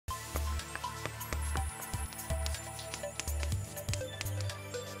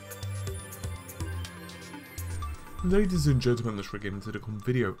Ladies and gentlemen, this is Radeon Vega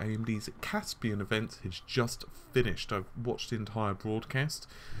video. AMD's Capsaicin event has just finished. I've watched the entire broadcast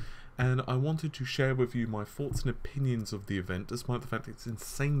and I wanted to share with you my thoughts and opinions of the event, despite the fact it's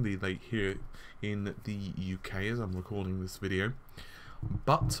insanely late here in the UK as I'm recording this video.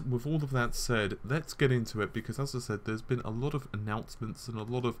 But with all of that said, let's get into it, because as I said, there's been a lot of announcements and a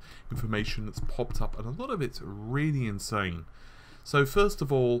lot of information that's popped up, and a lot of it's really insane. So first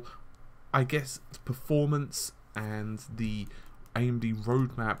of all, I guess performance and the AMD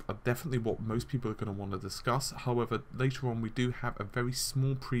roadmap are definitely what most people are going to want to discuss. However, later on we do have a very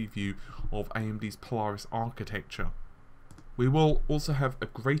small preview of AMD's Polaris architecture. We will also have a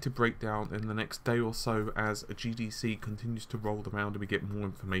greater breakdown in the next day or so as a GDC continues to roll around and we get more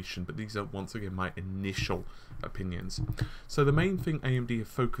information, but these are once again my initial opinions. So the main thing AMD have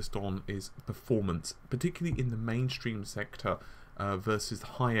focused on is performance, particularly in the mainstream sector. Versus the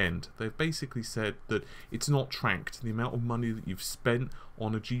high end. They've basically said that it's not tracked. The amount of money that you've spent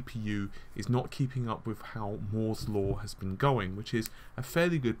on a GPU is not keeping up with how Moore's law has been going, which is a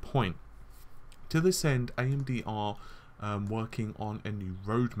fairly good point. To this end, AMD are working on a new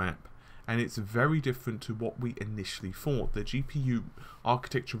roadmap, and it's very different to what we initially thought. The GPU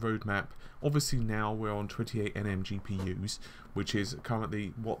architecture roadmap, obviously now we're on 28nm GPUs, which is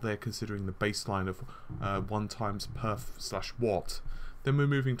currently what they're considering the baseline of 1 times perf/watt. Then we're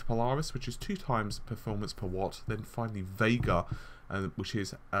moving to Polaris, which is 2 times performance per watt. Then finally Vega, which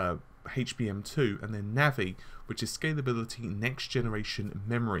is HBM2, and then Navi, which is scalability next generation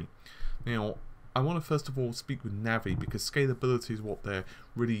memory. Now, I want to first of all speak with Navi, because scalability is what they're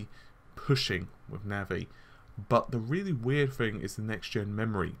really pushing with Navi. But the really weird thing is the next gen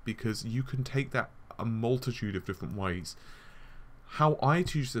memory, because you can take that a multitude of different ways. How I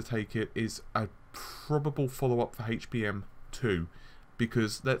choose to take it is a probable follow-up for HBM2,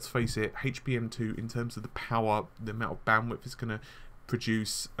 because let's face it, HBM2 in terms of the power, the amount of bandwidth it's going to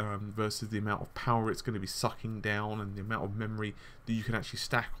produce versus the amount of power it's going to be sucking down, and the amount of memory that you can actually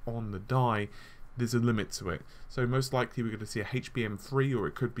stack on the die, there's a limit to it. So most likely we're going to see a HBM3, or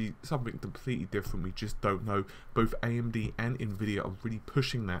it could be something completely different. We just don't know. Both AMD and Nvidia are really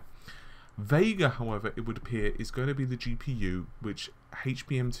pushing that. Vega, however, it would appear is going to be the GPU which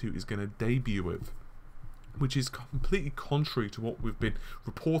HBM2 is going to debut with, which is completely contrary to what we've been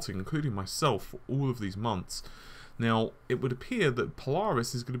reporting, including myself, for all of these months. Now, it would appear that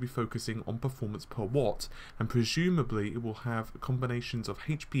Polaris is going to be focusing on performance per watt, and presumably it will have combinations of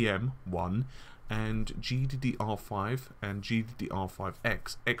HBM1 and GDDR5 and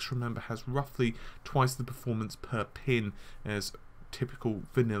GDDR5X. X, remember, has roughly twice the performance per pin as typical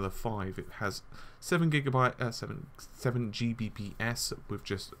vanilla 5. It has 7 Gbps with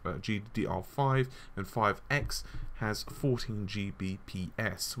just GDDR5, and 5X has 14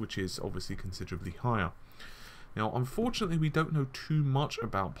 Gbps, which is obviously considerably higher. Now, unfortunately, we don't know too much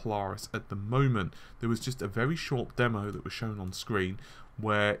about Polaris at the moment. There was just a very short demo that was shown on screen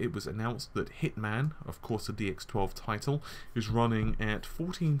where it was announced that Hitman, of course a DX12 title, is running at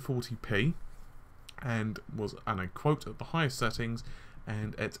 1440p and was, and I quote, at the highest settings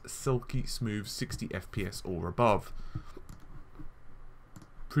and at silky smooth 60 FPS or above.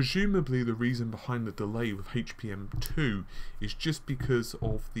 Presumably the reason behind the delay with HBM2 is just because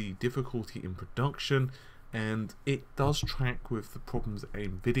of the difficulty in production, and it does track with the problems that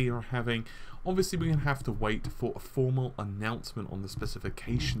Nvidia are having. Obviously we're going to have to wait for a formal announcement on the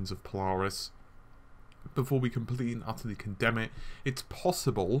specifications of Polaris before we completely and utterly condemn it. It's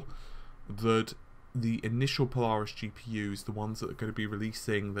possible that the initial Polaris GPUs, the ones that are going to be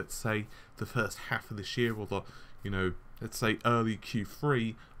releasing, let's say, the first half of this year, or the, let's say early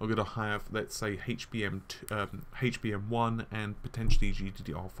Q3, are going to have, let's say, HBM1 and potentially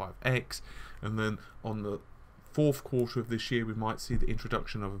GDDR5X, and then on the 4th quarter of this year we might see the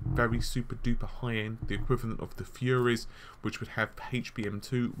introduction of a very super duper high end, the equivalent of the Furies, which would have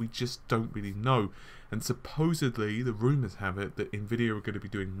HBM2. We just don't really know, and supposedly the rumors have it that Nvidia are going to be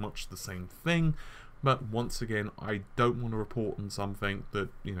doing much the same thing. But once again, I don't want to report on something that,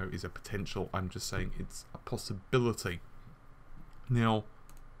 is a potential. I'm just saying it's a possibility. Now,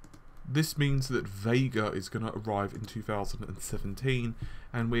 this means that Vega is going to arrive in 2017,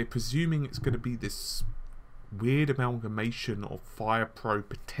 and we're presuming it's going to be this weird amalgamation of firepro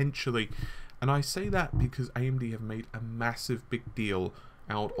potentially. And I say that because AMD have made a massive big deal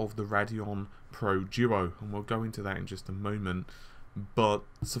out of the Radeon Pro Duo, and we'll go into that in just a moment. But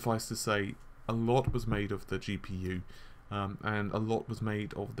suffice to say, a lot was made of the GPU, and a lot was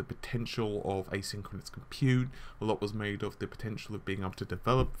made of the potential of asynchronous compute, a lot was made of the potential of being able to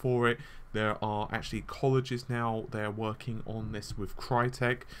develop for it. There are actually colleges now, they're working on this with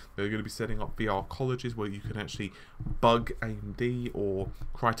Crytek. They're going to be setting up VR colleges where you can actually bug AMD or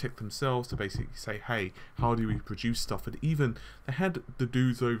Crytek themselves to basically say, hey, how do we produce stuff? And even they had the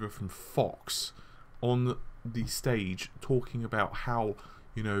dudes over from Fox on the stage talking about how,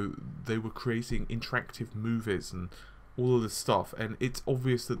 you know, they were creating interactive movies and all of this stuff, and it's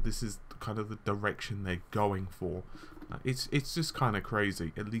obvious that this is kind of the direction they're going for. It's just kind of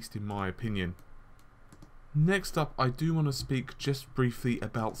crazy, at least in my opinion. Next up, I do want to speak just briefly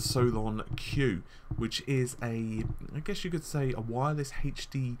about Solon Q, which is a, I guess you could say, a wireless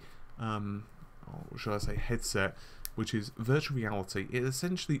HD, or should I say headset, which is virtual reality. It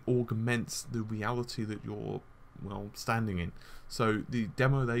essentially augments the reality that you're, well, standing in. So the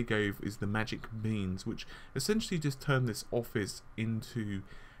demo they gave is the Magic Beans, which essentially just turned this office into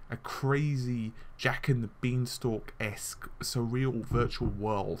a crazy Jack and the Beanstalk-esque surreal virtual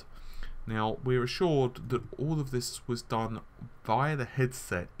world. Now, we're assured that all of this was done via the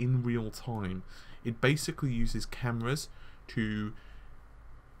headset in real time. It basically uses cameras to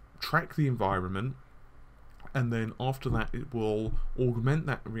track the environment, and then after that it will augment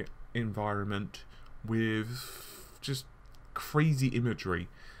that environment with just crazy imagery.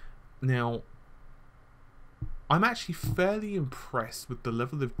 Now, I'm actually fairly impressed with the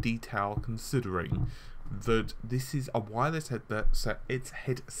level of detail, considering that this is a wireless headset.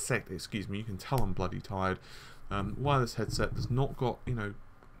 Excuse me, you can tell I'm bloody tired. Wireless headset that's not got, you know,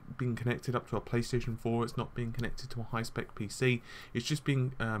 being connected up to a PlayStation 4, it's not being connected to a high-spec PC, it's just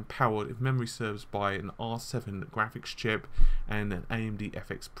being powered, if memory serves, by an R7 graphics chip and an AMD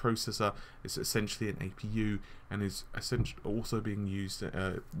FX processor. It's essentially an APU and is essentially also being used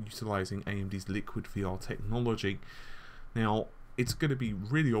utilizing AMD's Liquid VR technology. Now, it's going to be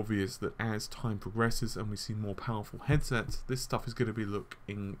really obvious that as time progresses and we see more powerful headsets, this stuff is going to be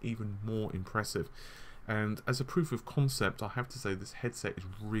looking even more impressive. And as a proof of concept, I have to say this headset is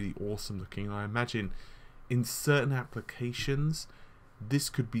really awesome looking. I imagine in certain applications this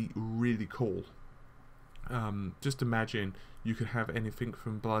could be really cool. Just imagine you could have anything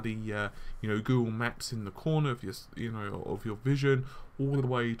from bloody you know, Google Maps in the corner of your, you know, of your vision, all the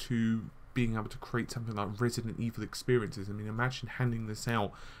way to being able to create something like Resident Evil experiences. I mean, imagine handing this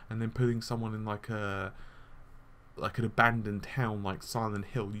out and then putting someone in like an abandoned town like Silent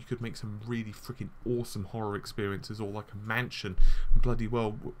Hill. You could make some really freaking awesome horror experiences, or like a mansion, bloody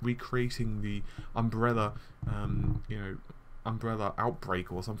well recreating the Umbrella, you know, Umbrella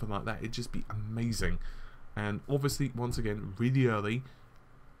Outbreak or something like that. It'd just be amazing. And obviously, once again, really early.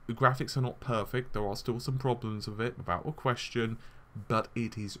 The graphics are not perfect. There are still some problems with it, without a question, but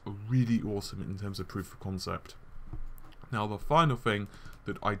it is really awesome in terms of proof of concept. Now, the final thing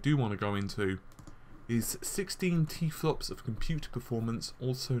that I do want to go into is 16 T-flops of compute performance,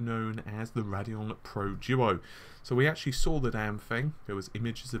 also known as the Radeon Pro Duo. So we actually saw the damn thing. There was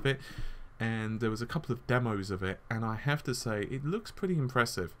images of it, and there was a couple of demos of it, and I have to say it looks pretty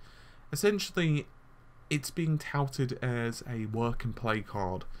impressive. Essentially, it's being touted as a work and play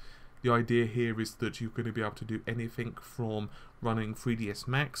card. The idea here is that you're going to be able to do anything from running 3ds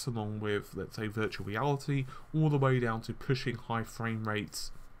Max along with, let's say, virtual reality, all the way down to pushing high frame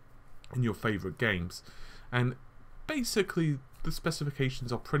rates in your favourite games. And basically the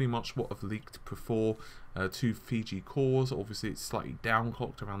specifications are pretty much what I've leaked before. 2 Fiji cores, obviously it's slightly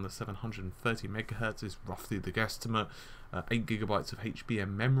downclocked, around the 730 MHz is roughly the guesstimate, 8 GB of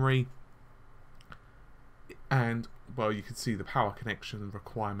HBM memory, and well, you can see the power connection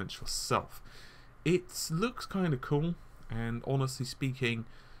requirements yourself. It looks kind of cool, and honestly speaking,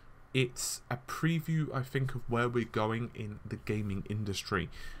 it's a preview, I think, of where we're going in the gaming industry.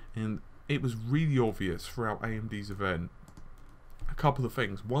 And it was really obvious throughout AMD's event. A couple of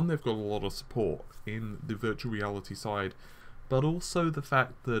things. One, they've got a lot of support in the virtual reality side, but also the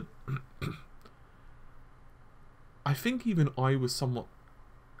fact that I think even I was somewhat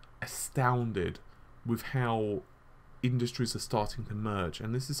astounded with how industries are starting to merge,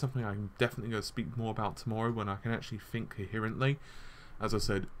 and this is something I'm definitely going to speak more about tomorrow when I can actually think coherently. As I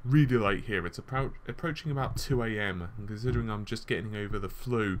said, really late here. It's approaching about 2 AM, and considering I'm just getting over the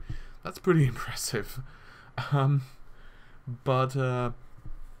flu, that's pretty impressive. But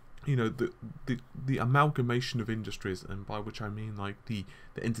you know, the amalgamation of industries, and by which I mean like the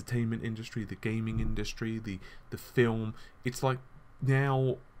entertainment industry, the gaming industry, the film. It's like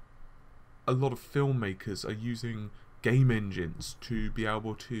now a lot of filmmakers are using game engines to be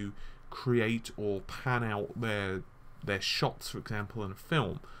able to create or pan out their shots, for example, in a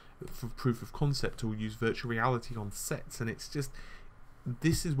film. for proof of concept or use virtual reality on sets, and it's just,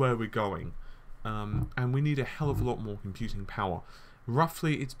 this is where we're going, and we need a hell of a lot more computing power.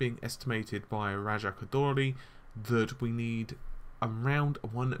 Roughly, it's being estimated by Raja Kodori that we need around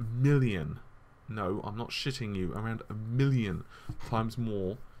 1 million, no, I'm not shitting you, around 1 million times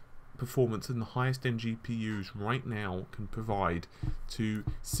more performance than the highest end GPUs right now can provide to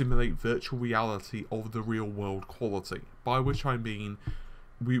simulate virtual reality of the real world quality. By which I mean,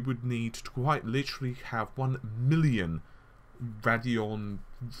 we would need to quite literally have 1 million Radeon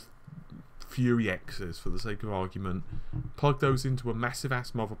Fury X's, for the sake of argument, plug those into a massive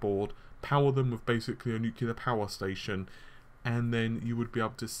ass motherboard, power them with basically a nuclear power station, and then you would be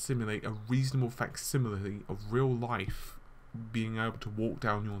able to simulate a reasonable facsimile of real life being able to walk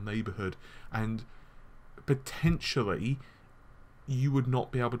down your neighbourhood, and potentially you would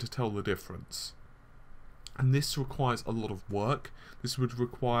not be able to tell the difference. And this requires a lot of work. This would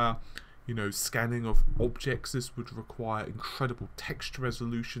require, you know, scanning of objects. This would require incredible texture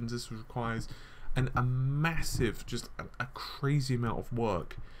resolutions. This requires a massive, just a crazy amount of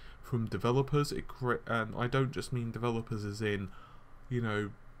work from developers. And I don't just mean developers as in, you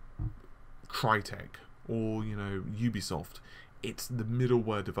know, Crytek or, you know, Ubisoft. It's the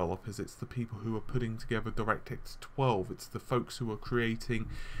middleware developers. It's the people who are putting together DirectX 12. It's the folks who are creating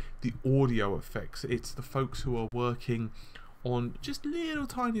the audio effects. It's the folks who are working on just little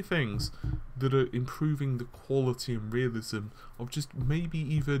tiny things that are improving the quality and realism of just maybe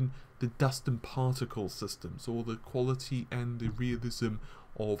even the dust and particle systems, or the quality and the realism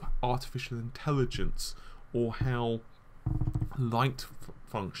of artificial intelligence, or how light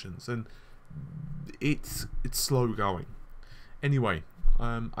functions. And it's slow going. Anyway,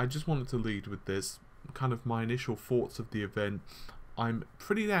 I just wanted to lead with this, kind of my initial thoughts of the event. I'm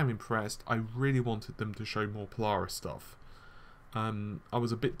pretty damn impressed. I really wanted them to show more Polaris stuff. I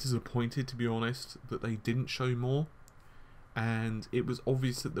was a bit disappointed, to be honest, that they didn't show more, and it was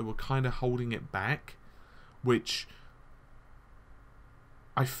obvious that they were kind of holding it back, which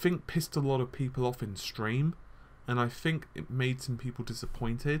I think pissed a lot of people off in stream, and I think it made some people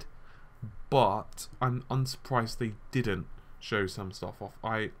disappointed, but I'm unsurprised they didn't show some stuff off.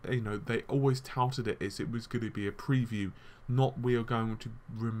 You know, they always touted it as it was going to be a preview, not we are going to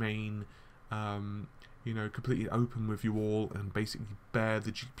remain you know, completely open with you all and basically bear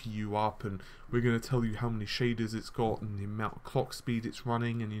the GPU up, and we're going to tell you how many shaders it's got and the amount of clock speed it's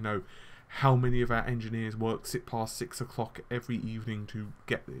running, and, you know, how many of our engineers sit past 6 o'clock every evening to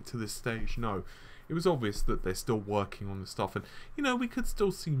get it to this stage. No, it was obvious that they're still working on the stuff, and, you know, we could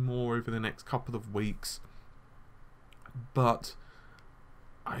still see more over the next couple of weeks, but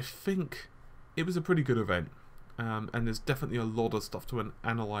I think it was a pretty good event, and there's definitely a lot of stuff to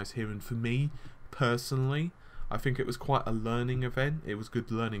analyse here, and for me personally, I think it was quite a learning event. It was a good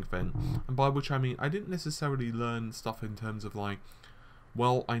learning event, and by which I mean I didn't necessarily learn stuff in terms of like,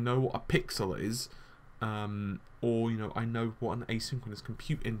 well, I know what a pixel is, or, you know, I know what an asynchronous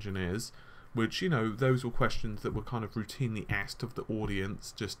compute engine is, which, you know, those were questions that were kind of routinely asked of the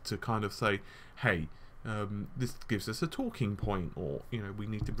audience, just to kind of say, hey, this gives us a talking point, or, you know, we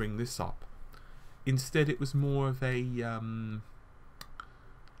need to bring this up. Instead, it was more of a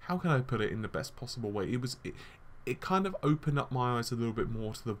how can I put it in the best possible way? It kind of opened up my eyes a little bit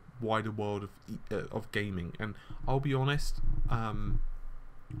more to the wider world of gaming, and I'll be honest, I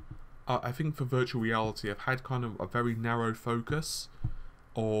think for virtual reality I've had kind of a very narrow focus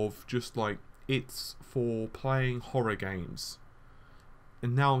of just like, it's for playing horror games,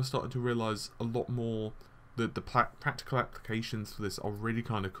 and now I'm starting to realise a lot more that the practical applications for this are really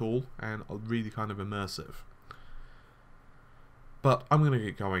kind of cool and are really kind of immersive. But I'm going to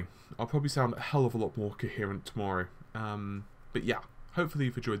get going. I'll probably sound a hell of a lot more coherent tomorrow. But yeah, hopefully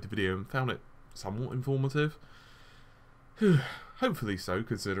you've enjoyed the video and found it somewhat informative. Hopefully so,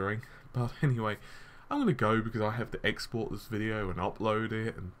 considering. But anyway, I'm going to go because I have to export this video and upload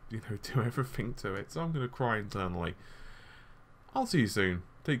it and, you know, do everything to it. So I'm going to cry internally. I'll see you soon.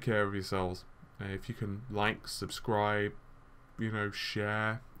 Take care of yourselves. If you can like, subscribe, you know,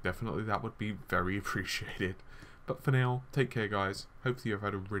 share, definitely that would be very appreciated. But for now, take care guys. Hopefully you've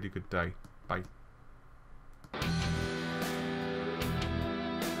had a really good day. Bye.